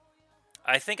is.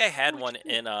 I think I had one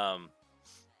in I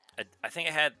think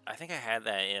I had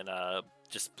that in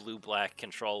just blue black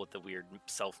control with the weird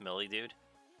self millie dude.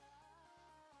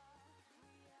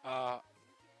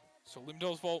 So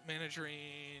Limdol's Vault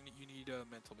managing, you need a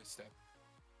mental misstep.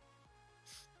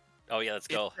 Oh yeah, let's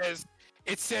go.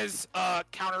 It says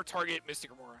counter target Mystic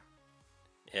Remora.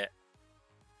 Yeah.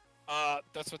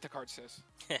 That's what the card says.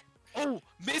 Oh,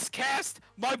 miscast,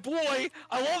 my boy!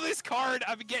 I love this card.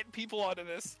 I've been getting people onto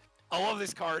this. I love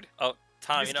this card. Oh,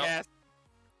 Tom, miscast.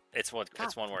 It's one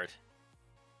word.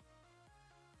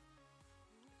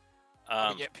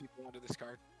 Get people onto this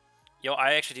card. Yo,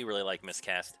 I actually do really like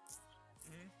miscast.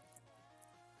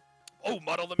 Oh,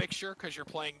 muddle the mixture because you're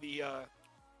playing the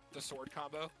sword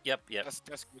combo. Yep. That's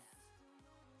good.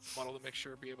 Muddle the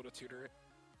mixture, be able to tutor it.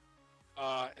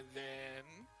 And then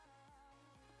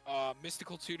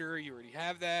Mystical Tutor, you already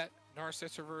have that.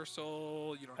 Narset's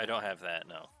Reversal, you don't. I don't have that.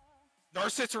 No.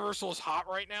 Narset's Reversal is hot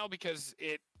right now because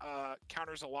it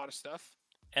counters a lot of stuff.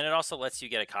 And it also lets you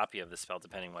get a copy of the spell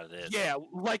depending what it is. Yeah,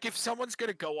 like if someone's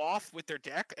gonna go off with their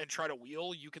deck and try to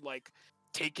wheel, you could like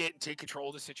take it and take control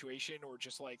of the situation, or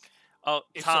just like. Oh,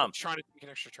 if Tom, trying to take an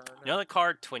extra turn. You know the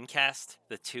card Twin Cast,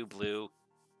 the 2 blue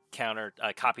counter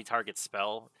copy target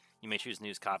spell. You may choose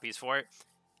news copies for it,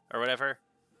 or whatever.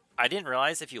 I didn't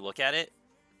realize if you look at it,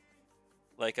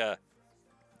 like a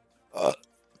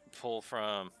pull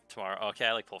from tomorrow. Okay,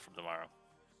 I like pull from tomorrow.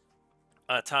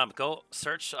 Tom, go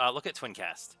search. Look at Twin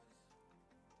Cast.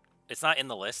 It's not in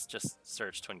the list. Just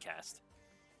search Twin Cast.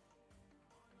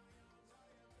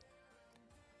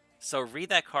 So read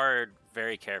that card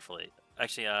very carefully.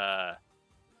 Actually,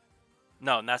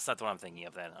 no, that's not the one I'm thinking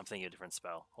of then. I'm thinking of a different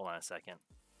spell. Hold on a second.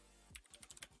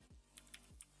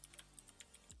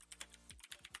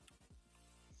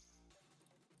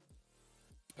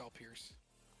 Spell Pierce.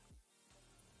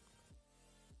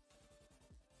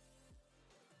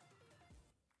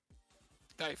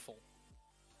 Stifle.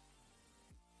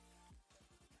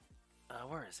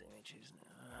 Where is it? Let me choose.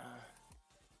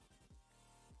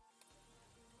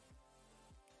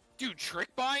 Dude,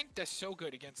 Trick Bind? That's so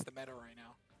good against the meta right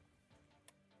now.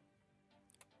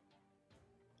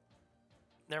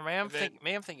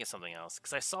 Maybe I'm thinking of something else,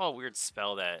 because I saw a weird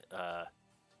spell that...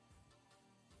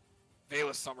 Veil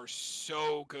of Summer's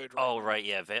so good right now. Right,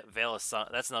 yeah. Veil of Summer.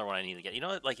 That's another one I need to get. You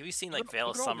know, like, have you seen, like,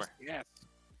 Veil of Summer? Yeah.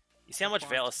 You see how much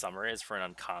Veil of Summer is for an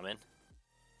uncommon?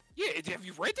 Yeah, have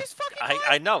you read this fucking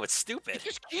I know, it's stupid. It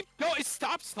just it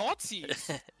stops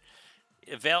Thoughtseize.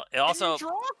 It also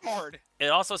draw a card. It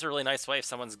also is a really nice way if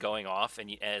someone's going off, and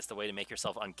it's the way to make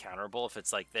yourself uncounterable. If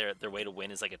it's like their way to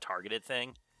win is like a targeted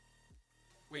thing.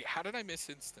 Wait, how did I miss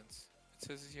instance? It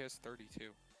says he has 32.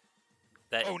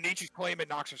 That Nature's Claim and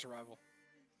Noxious Arrival.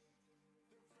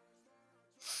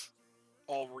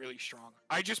 all really strong.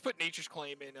 I just put Nature's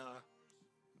Claim in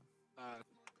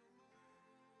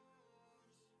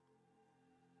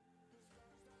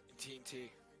TNT.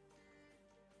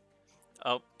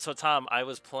 Oh, so Tom, I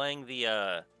was playing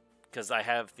the because I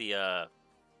have the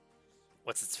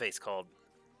what's its face called?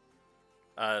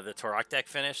 The Torok deck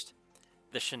finished.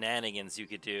 The shenanigans you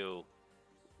could do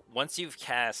once you've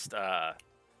cast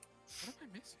What am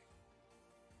I missing?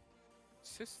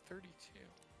 Sys 32.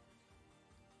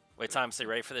 Wait, Tom, so you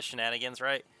ready for the shenanigans,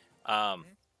 right?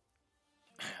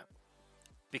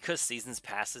 Because Seasons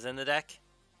Pass is in the deck,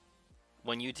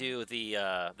 when you do the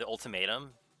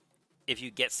ultimatum, if you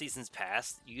get Seasons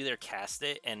Pass, you either cast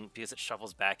it, and because it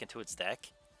shuffles back into its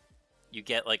deck, you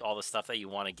get like all the stuff that you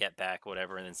want to get back,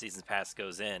 whatever, and then Seasons Pass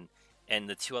goes in. And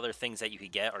the two other things that you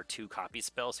could get are 2 copy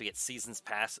spells. So you get Seasons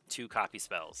Pass, 2 copy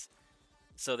spells.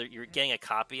 So you're getting a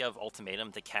copy of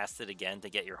Ultimatum to cast it again to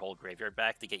get your whole graveyard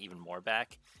back, to get even more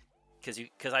back.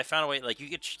 Because I found a way, like, you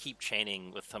could keep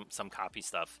chaining with some copy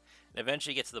stuff. And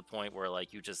eventually get to the point where,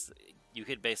 like, you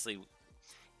could basically,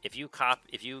 if you get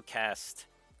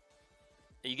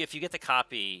the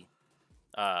copy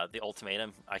the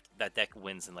Ultimatum, that deck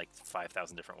wins in like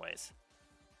 5,000 different ways.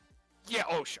 Yeah,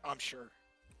 I'm sure.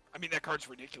 I mean, that card's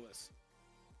ridiculous.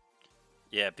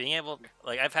 Yeah, being able,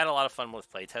 like, I've had a lot of fun with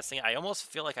playtesting. I almost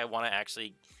feel like I want to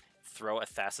actually throw a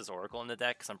Thassa's Oracle in the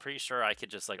deck, because I'm pretty sure I could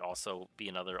just, like, also be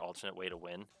another alternate way to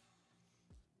win.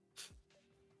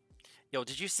 Yo,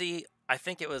 did you see, I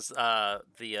think it was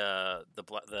the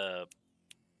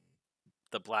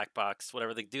black box,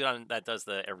 whatever, the dude that does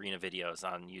the arena videos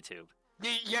on YouTube.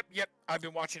 Yep. I've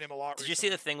been watching him a lot. Did you see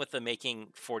the thing with the making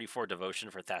 44 devotion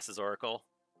for Thassa's Oracle?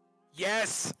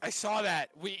 Yes, I saw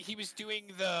that. He was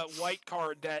doing the white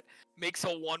card that makes a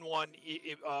 1/1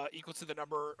 equal to the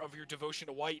number of your devotion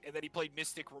to white, and then he played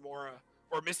Mystic Remora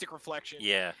or Mystic Reflection.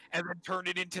 Yeah. And then turned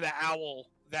it into the owl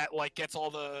that like gets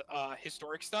all the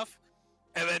historic stuff.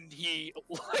 And then he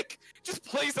like just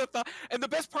plays at and the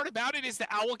best part about it is the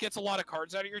owl gets a lot of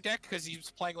cards out of your deck because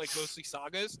he's playing like mostly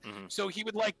sagas. Mm-hmm. So he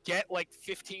would like get like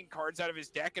 15 cards out of his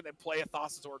deck and then play a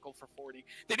Thassa's Oracle for 40.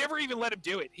 They never even let him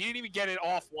do it. He didn't even get it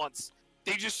off once.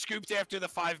 They just scooped after the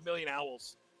 5 million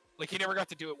owls. Like he never got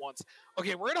to do it once.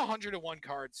 Okay, we're at 101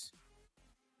 cards.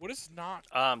 What is not?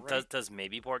 Right? Does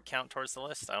maybe board count towards the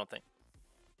list? I don't think.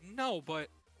 No, but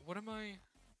what am I?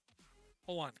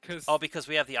 Hold on, because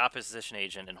we have the Opposition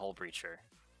Agent and Hull Breacher,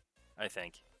 I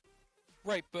think.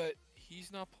 Right, but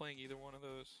he's not playing either one of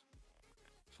those.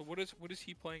 So what is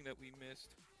he playing that we missed?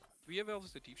 Do we have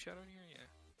Elves of Deep Shadow in here? Yeah.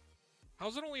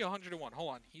 How's it only 101?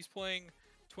 Hold on, he's playing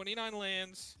 29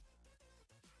 lands,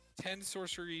 10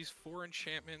 sorceries, 4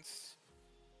 enchantments,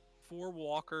 4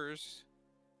 walkers,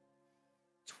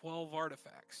 12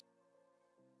 artifacts,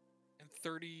 and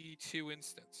 32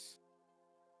 instants.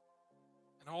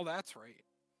 And all that's right.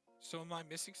 So am I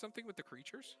missing something with the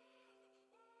creatures?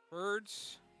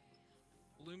 Birds,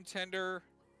 Loom Tender,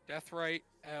 Deathrite,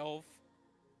 Elf,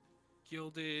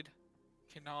 Gilded,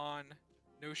 Kanon,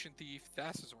 Notion Thief,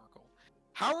 Thassa's Oracle.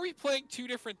 How are we playing 2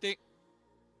 different things?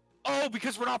 Oh,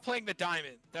 because we're not playing the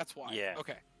Diamond. That's why. Yeah.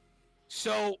 Okay.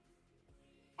 So,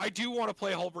 I do want to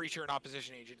play Hull Breacher and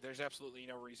Opposition Agent. There's absolutely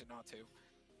no reason not to.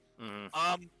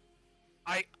 Mm-hmm.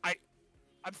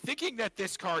 I'm thinking that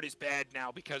this card is bad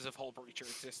now because of Hull Breacher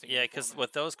existing. Yeah, because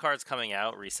with those cards coming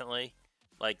out recently,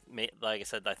 like I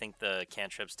said, I think the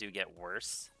cantrips do get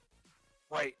worse.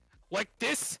 Right. Like,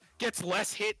 this gets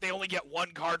less hit. They only get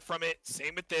 1 card from it.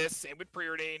 Same with this. Same with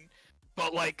Preordain.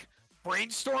 But, like,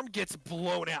 Brainstorm gets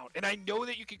blown out. And I know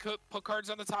that you can put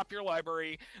cards on the top of your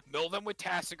library, mill them with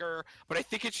Tasigur, but I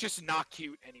think it's just not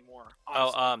cute anymore.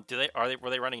 Honestly.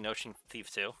 Were they running Notion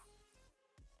Thief too?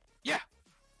 Yeah.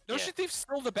 Notion Thief's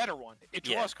still the better one. It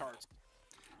draws cards.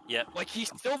 Yeah. Like, he's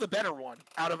still the better one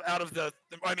out of the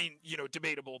I mean, you know,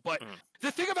 debatable. But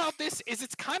the thing about this is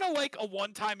it's kind of like a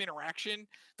one-time interaction,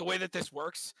 the way that this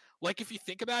works. Like, if you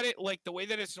think about it, like, the way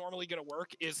that it's normally going to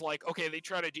work is like, okay, they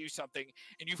try to do something,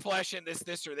 and you flash in this,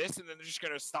 or this, and then they're just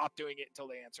going to stop doing it until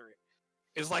they answer it.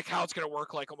 Is like how it's going to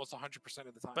work like almost 100%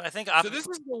 of the time. But I think so this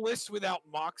is the list without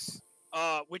Mox,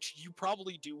 which you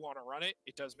probably do want to run it.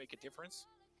 It does make a difference.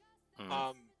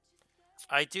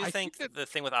 I think that the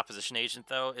thing with Opposition Agent,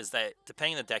 though, is that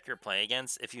depending on the deck you're playing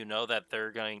against, if you know that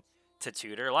they're going to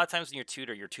tutor, a lot of times when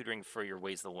you're tutoring for your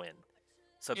ways to win.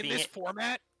 So in this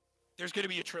format, there's going to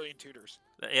be a trillion tutors.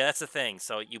 Yeah, that's the thing.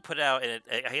 So you put it out, and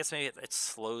I guess maybe it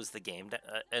slows the game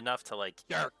enough to, like...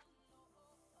 Dark.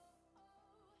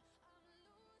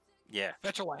 Yeah.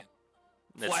 Fetch a land.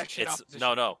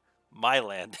 No, my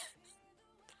land.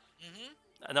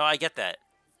 No, I get that.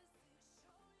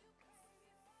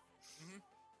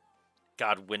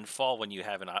 God Windfall when you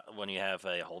have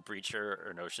a Hull Breacher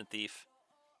or an Ocean Thief.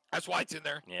 That's why it's in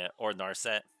there. Yeah, or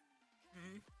Narset.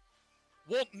 Mm-hmm.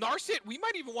 Well, Narset, we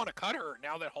might even want to cut her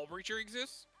now that Hull Breacher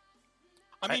exists.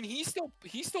 I mean, he's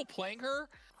still playing her,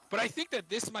 but I think that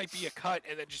this might be a cut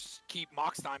and then just keep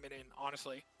Mox Diamond in,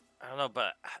 honestly. I don't know,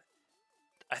 but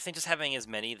I think just having as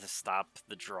many to stop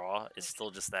the draw is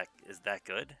still just that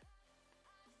good.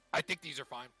 I think these are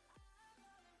fine.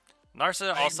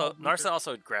 Narset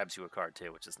also grabs you a card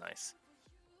too, which is nice.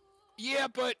 Yeah,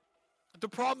 but the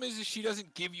problem is she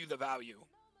doesn't give you the value.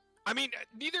 I mean,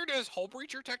 neither does Hull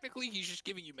Breacher technically. He's just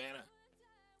giving you mana.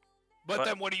 But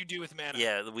then what do you do with mana?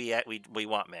 Yeah, we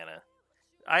want mana.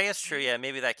 I guess true. Yeah,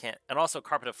 maybe that can't. And also,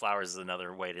 Carpet of Flowers is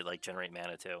another way to like generate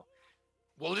mana too.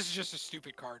 Well, this is just a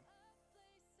stupid card.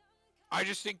 I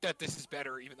just think that this is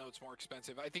better, even though it's more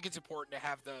expensive. I think it's important to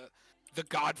have the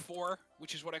God 4,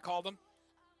 which is what I call them.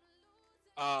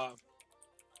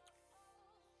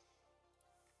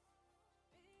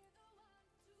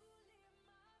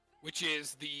 Which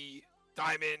is the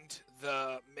Diamond,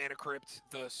 the Mana Crypt,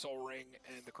 the Soul Ring,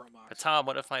 and the Chrome Mox. But Tom,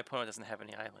 what if my opponent doesn't have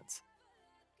any islands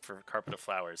for Carpet of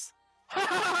Flowers?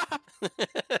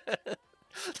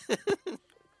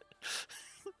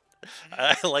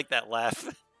 I like that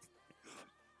laugh.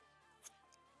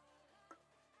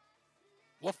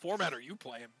 What format are you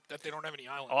playing that they don't have any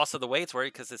islands? Also, the way it's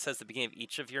worried because it says the beginning of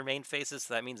each of your main phases,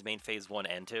 so that means main phase 1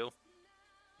 and 2.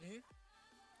 Mm-hmm.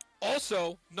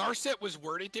 Also, Narset was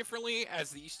worded differently as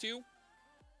these two.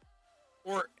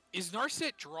 Or is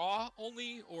Narset draw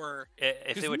only, or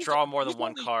if they would draw more than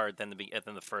one card than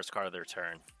the first card of their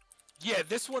turn? Yeah,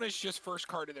 this one is just first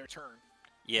card of their turn.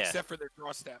 Yeah, except for their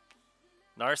draw step.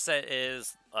 Narset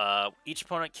is each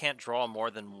opponent can't draw more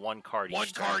than one card. One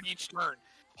card each turn.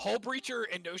 Hull Breacher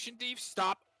and Ocean Thief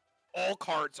stop all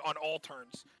cards on all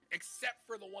turns, except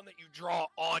for the one that you draw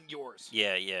on yours.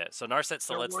 Yeah. So Narset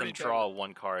still lets them draw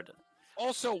one card.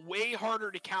 Also, way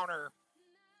harder to counter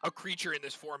a creature in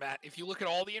this format. If you look at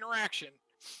all the interaction,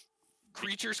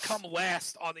 creatures come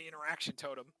last on the interaction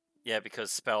totem. Yeah,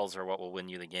 because spells are what will win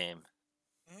you the game.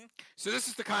 Mm-hmm. So this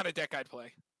is the kind of deck I'd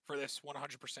play for this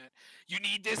 100%. You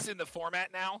need this in the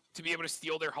format now to be able to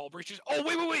steal their Hull Breaches. Oh,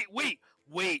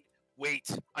 wait.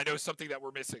 I know something that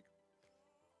we're missing.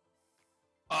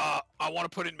 I want to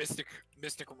put in Mystic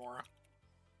Remora.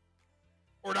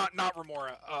 Or not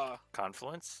Remora.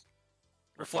 Confluence?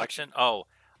 Reflection? Oh,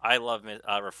 I love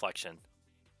Reflection.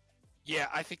 Yeah,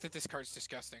 I think that this card's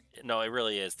disgusting. No, it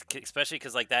really is. Especially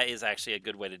because like that is actually a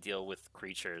good way to deal with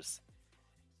creatures.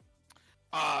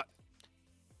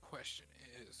 Question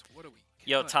is, what do we cut?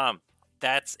 Yo, Tom,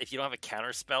 that's if you don't have a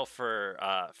counter spell for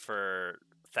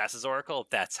Thassa's Oracle,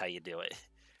 that's how you do it.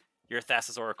 Your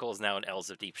Thassa's Oracle is now an Elves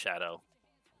of Deep Shadow.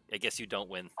 I guess you don't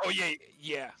win. Oh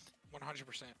yeah,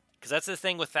 100%. Because that's the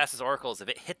thing with Thassa's Oracles. If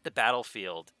it hit the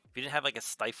battlefield, if you didn't have like a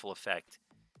stifle effect,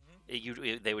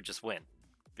 they would just win.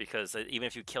 Because even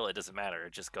if you kill it, it doesn't matter.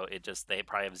 They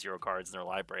probably have 0 cards in their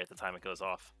library at the time it goes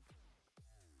off.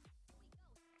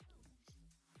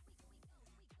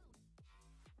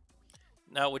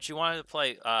 Now, would you want to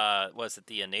play? Was it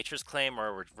the Nature's Claim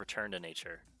or Return to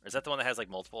Nature? Or is that the one that has like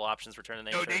multiple options? Return to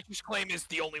Nature. No, Nature's Claim is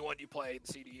the only one you play in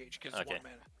CDH because it's 1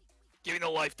 mana. Giving the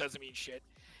life doesn't mean shit.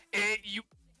 And you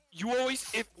always,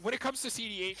 when it comes to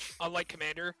CDH, unlike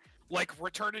Commander, like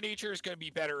Return to Nature is going to be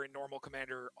better in normal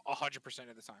Commander 100%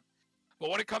 of the time. But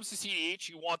when it comes to CDH,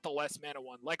 you want the less mana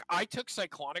one. Like I took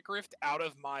Cyclonic Rift out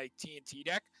of my TNT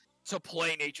deck to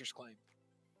play Nature's Claim.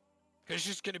 Because it's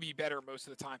just going to be better most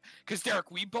of the time. Because,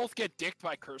 Derek, we both get dicked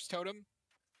by Curse Totem.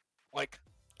 Like,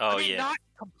 not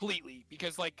completely.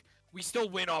 Because, like, we still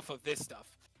win off of this stuff.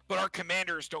 But our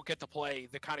commanders don't get to play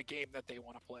the kind of game that they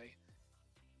want to play.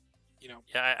 You know?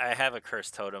 Yeah, I have a Curse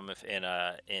Totem in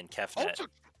Kefnet. Also,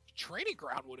 Training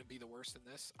Ground wouldn't be the worst in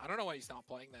this. I don't know why he's not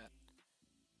playing that.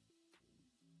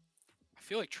 I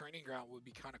feel like Training Ground would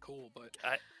be kind of cool, but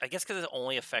I guess because it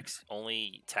only affects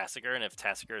Tasigur, and if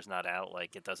Tasigur is not out,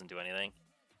 like it doesn't do anything.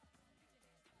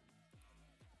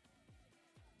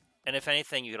 And if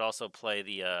anything, you could also play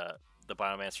the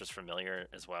Biomancer's Familiar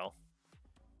as well,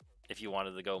 if you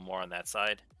wanted to go more on that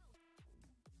side.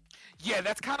 Yeah,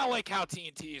 that's kind of like how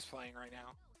TNT is playing right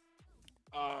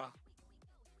now.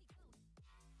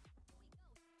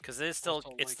 Because it's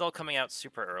still coming out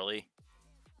super early.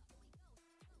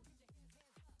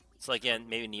 So again,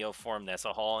 maybe Neoform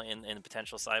Nessa Hall in the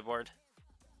potential sideboard.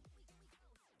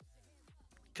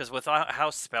 Because with how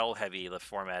spell heavy the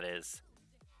format is,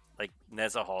 like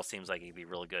Neza Hall seems like it'd be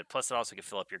really good. Plus, it also could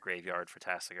fill up your graveyard for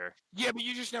Tasigur. Yeah, but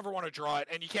you just never want to draw it,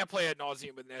 and you can't play ad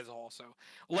nauseum with Neza Hall. So,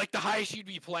 like the highest you'd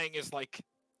be playing is like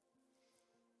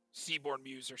Seaborn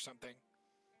Muse or something.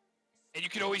 And you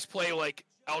could always play like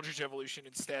Eldritch Evolution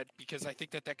instead, because I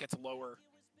think that gets lower.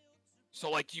 So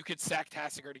like you could sack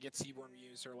Tasigur to get Seaborn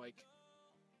Muse, or like,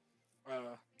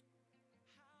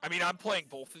 I mean, I'm playing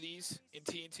both of these in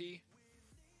TNT,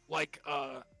 like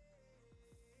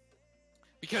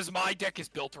because my deck is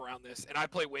built around this, and I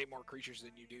play way more creatures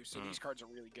than you do, so these cards are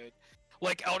really good.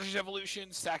 Like Eldritch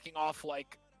Evolution, stacking off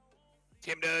like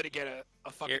Timna to get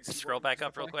a fucking. Here, scroll back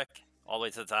up real quick, all the way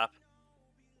to the top.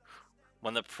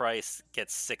 When the price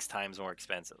gets 6 times more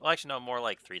expensive. Well, actually, no, more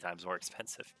like 3 times more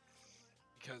expensive.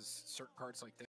 Because certain cards like this.